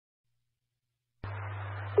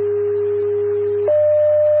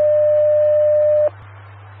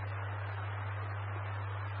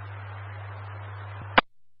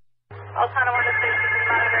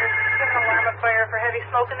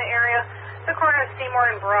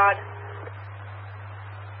Seymour and Broad.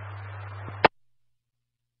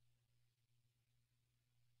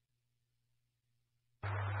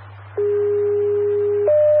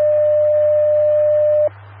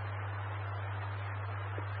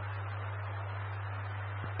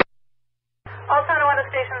 All Tonawanda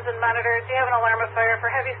stations and monitors, you have an alarm of fire for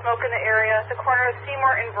heavy smoke in the area at the corner of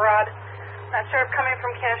Seymour and Broad. Not sure if coming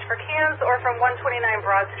from Cash for Cans or from 129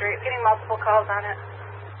 Broad Street. Getting multiple calls on it.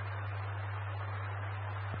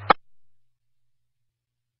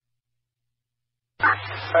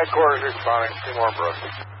 Headquarters responding, Seymour and Broad.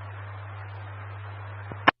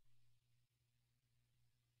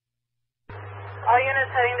 All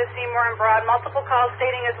units heading to Seymour and Broad. Multiple calls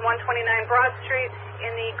stating it's 129 Broad Street.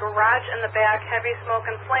 In the garage in the back, heavy smoke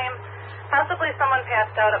and flame. Possibly someone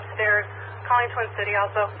passed out upstairs. Calling Twin City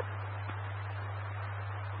also.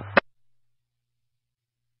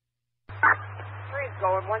 Three's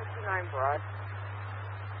going, 129 Broad.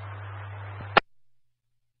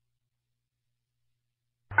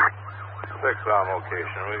 Six on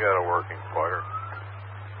location. We got a working fire.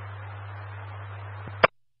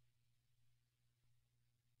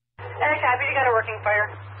 Eric, copy. You got a working fire.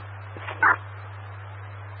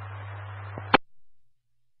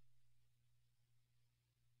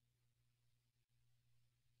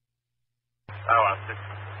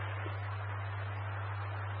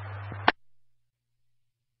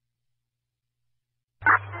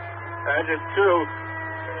 Engine 2,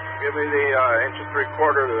 give me the inches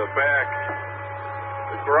 3/4 to the back.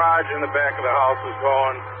 The garage in the back of the house is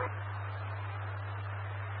going.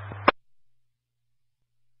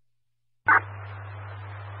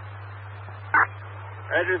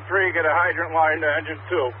 Engine 3, get a hydrant line to engine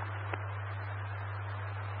 2.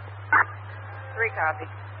 3 copy.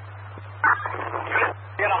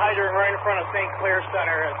 You got a hydrant right in front of St. Clair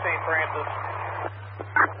Center at St. Francis.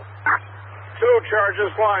 2, charge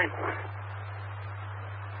this line.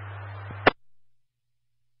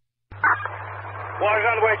 Water's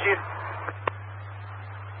on the way, Chief.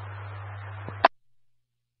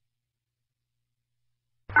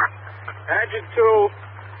 Engine 2,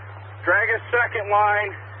 drag a second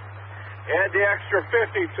line, add the extra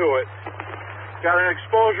 50 to it. Got an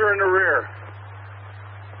exposure in the rear.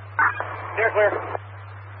 Clear, clear.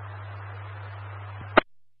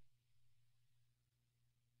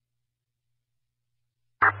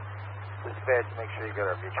 Dispatch, make sure you got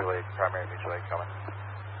our mutual aid, primary mutual aid coming.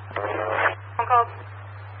 Phone calls.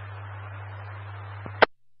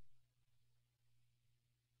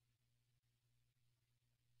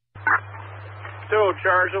 Two,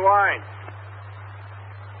 charge the line.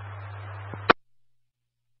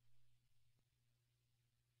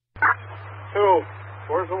 Two,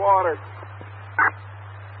 where's the water?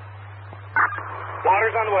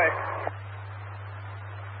 Water's on the way.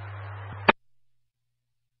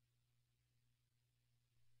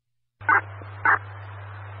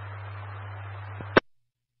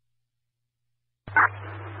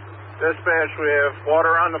 Dispatch, we have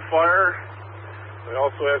water on the fire. We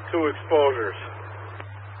also have 2 exposures.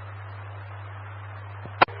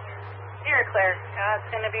 You're clear. It's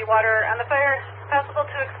going to be water on the fire, possible 2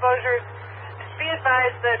 exposures. Be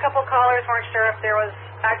advised, a couple callers weren't sure if there was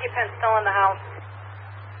occupants still in the house.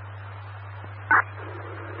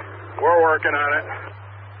 We're working on it.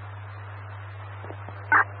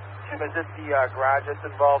 Jim, is it the garage that's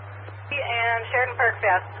involved? And Sheridan Park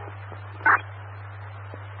Fast.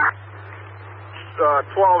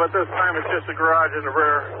 12 at this time, it's just a garage in the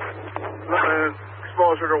rear. Limited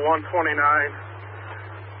exposure to 129.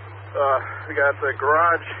 We got the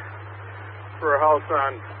garage for a house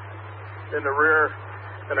in the rear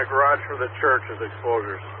and a garage for the church as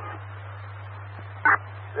exposures.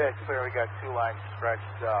 Yeah, it's clear. We got 2 lines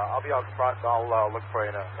stretched. I'll be out front. I'll look for you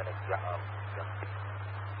in a minute.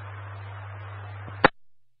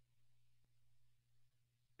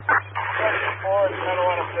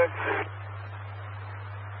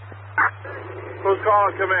 Who's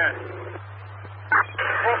calling command?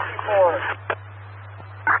 54.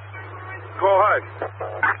 Go ahead.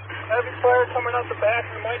 Heavy fire coming out the back.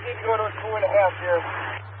 We might need to go to a 2.5 here.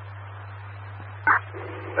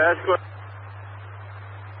 That's good.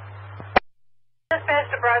 Dispatch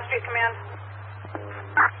to Broad Street Command.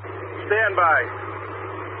 Stand by.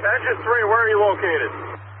 Engine 3, where are you located?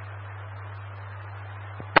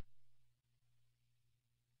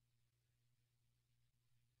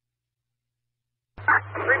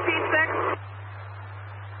 Repeat 6.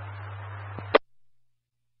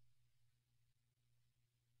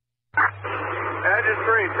 Engine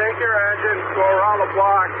 3, take your engine, go around the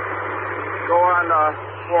block, go on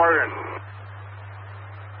Morgan.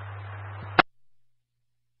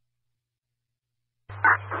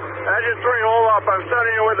 Engine 3, hold up. I'm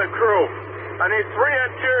sending you with a crew. I need 3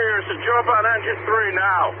 interiors to jump on Engine 3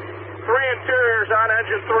 now. 3 interiors on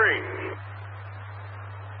Engine 3.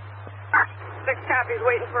 6 copies,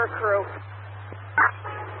 waiting for a crew.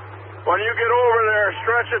 When you get over there,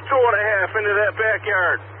 stretch a 2.5 into that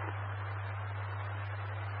backyard.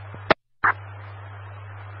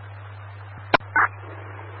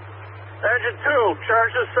 Engine 2,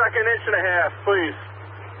 charge the second 1.5 inch, please.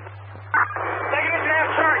 Second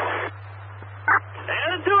 1.5 charge.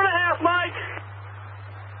 And a 2.5, Mike.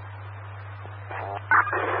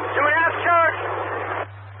 2.5 charge.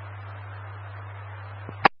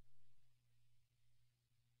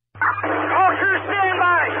 All crew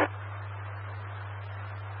standby.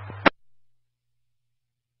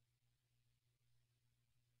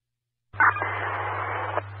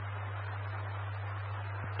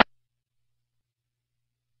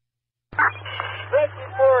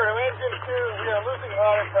 Engine 2, we are losing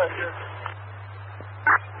water pressure.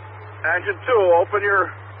 Engine 2, open your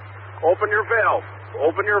valve.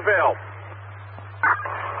 Open your valve.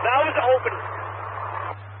 Valve is open.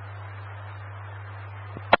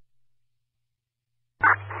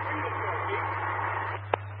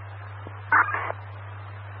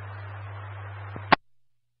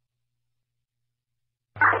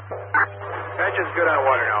 Engine's good on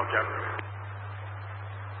water now, Jim.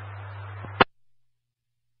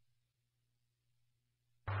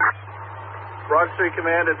 Broad Street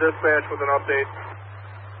Command at dispatch with an update.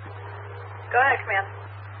 Go ahead, Command.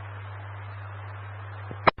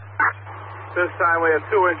 This time we have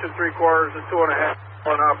 2 inches 3/4 and 2.5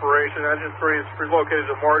 on operation. Engine 3 is relocated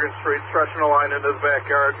to Morgan Street, stretching the line into the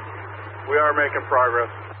backyard. We are making progress.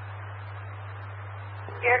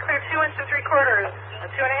 You're clear 2 inches 3/4,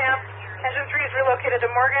 2.5. Engine 3 is relocated to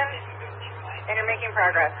Morgan, and you're making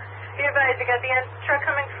progress. Be advised, you got the truck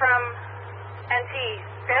coming from NT,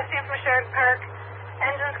 Bastian from Sheridan Park,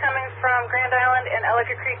 engines coming from Grand Island and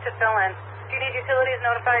Ellicott Creek to fill in. Do you need utilities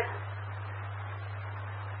notified?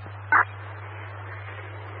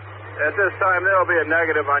 At this time, there'll be a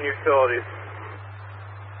negative on utilities.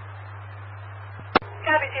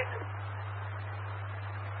 Copy, Chief.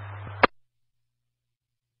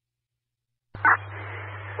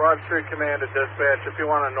 Broad Street Command at dispatch, if you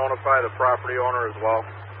want to notify the property owner as well.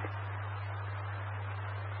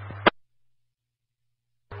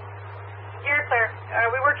 You're clear. Are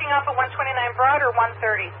we working off of 129 Broad or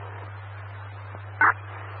 130?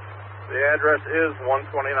 The address is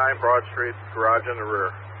 129 Broad Street, garage in the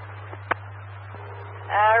rear.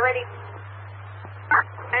 Ready.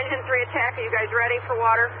 Engine 3 attack, are you guys ready for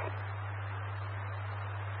water?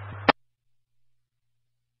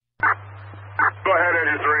 Go ahead,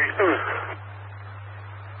 Engine 3.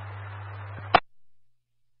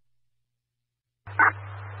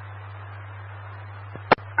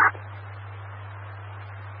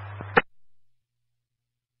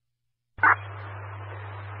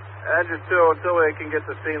 Engine 2, until they can get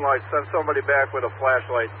the scene light, send somebody back with a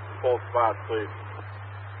flashlight in both spots, please.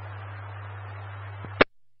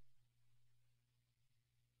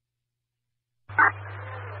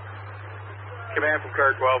 Command from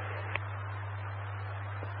Car 12.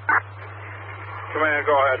 Command,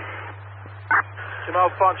 go ahead. The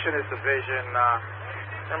malfunction is the vision.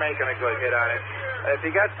 They're making a good hit on it. If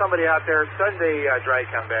you got somebody out there, send a dry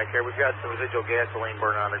chem back here. We've got some residual gasoline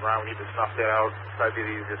burning on the ground. We need to snuff that out. Probably be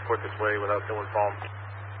the easiest put this way without doing foam.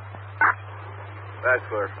 That's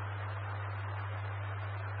clear.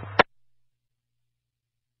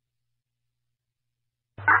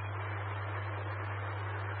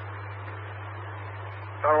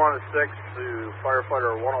 Tower 106 to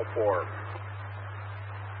firefighter 104.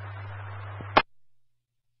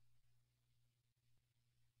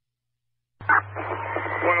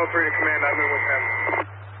 103 to command, I'm in with him.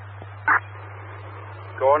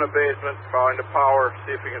 Go in the basement, find the power,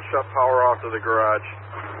 see if you can shut power off to the garage.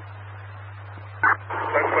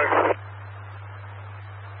 That's clear.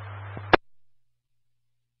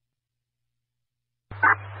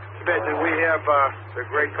 Did we have the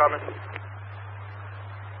grade coming?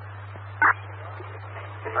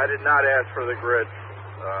 I did not ask for the grid.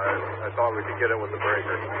 I thought we could get it with the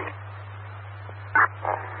breaker.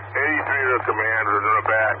 83 to the command, we're in the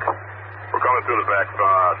back. We're coming through the back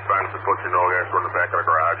fence to put you know here, so we're in the back of the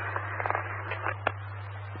garage.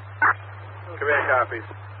 Command copies.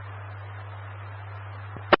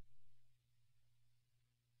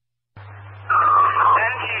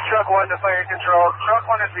 NT Truck 1 to fire control. Truck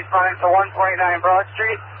 1 is responding to 129 Broad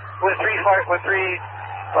Street with three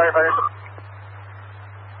firefighters.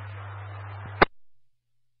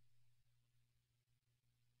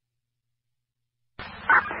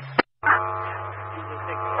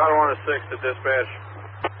 Tower to 6 to dispatch.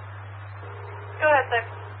 Go ahead, 6.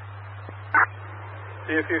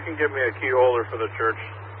 See if you can give me a key holder for the church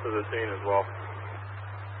to the scene as well.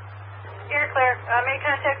 You're clear. Make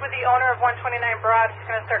contact with the owner of 129 Broad. He's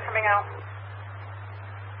going to start coming out.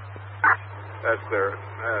 That's clear.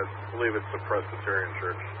 I believe it's the Presbyterian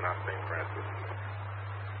Church, not St. Francis.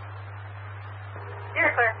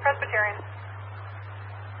 You're clear. Presbyterian.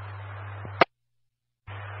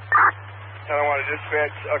 I don't want to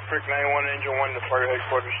dispatch Elk Creek 91, Engine 1 to fire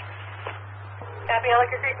headquarters. Copy,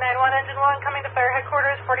 Elk Creek 91, Engine 1, coming to fire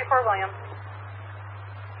headquarters, 44 Williams.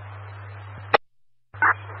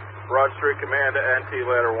 Broad Street Command to NT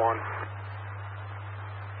Ladder 1.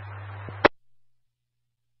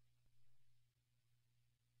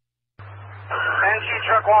 NC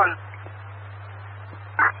Truck 1.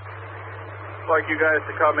 I'd like you guys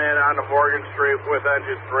to come in onto Morgan Street with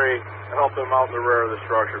Engine 3 and help them out in the rear of the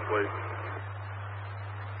structure, please.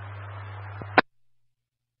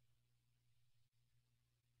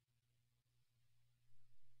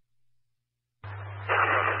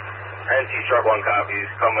 NC Truck 1 copies,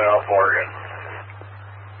 coming off Morgan.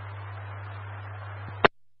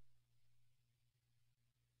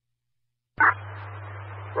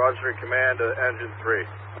 Broad Street Command to Engine 3.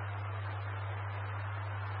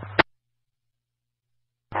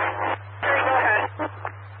 Go ahead.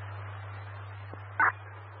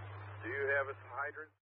 Do you have a hydrant?